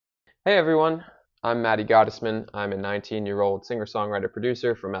Hey everyone, I'm Matty Gottesman. I'm a 19-year-old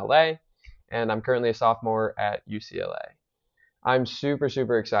singer-songwriter-producer from LA, and I'm currently a sophomore at UCLA. I'm super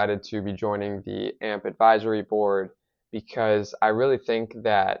excited to be joining the AMP advisory board because I really think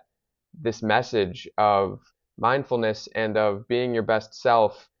that this message of mindfulness and of being your best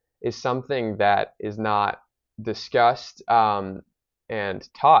self is something that is not discussed and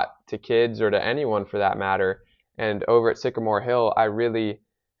taught to kids or to anyone for that matter. And over at Sycamore Hill, I really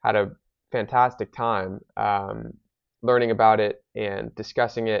had a fantastic time learning about it and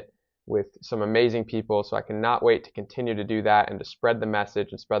discussing it with some amazing people. So I cannot wait to continue to do that and to spread the message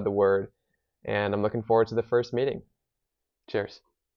and spread the word. And I'm looking forward to the first meeting. Cheers.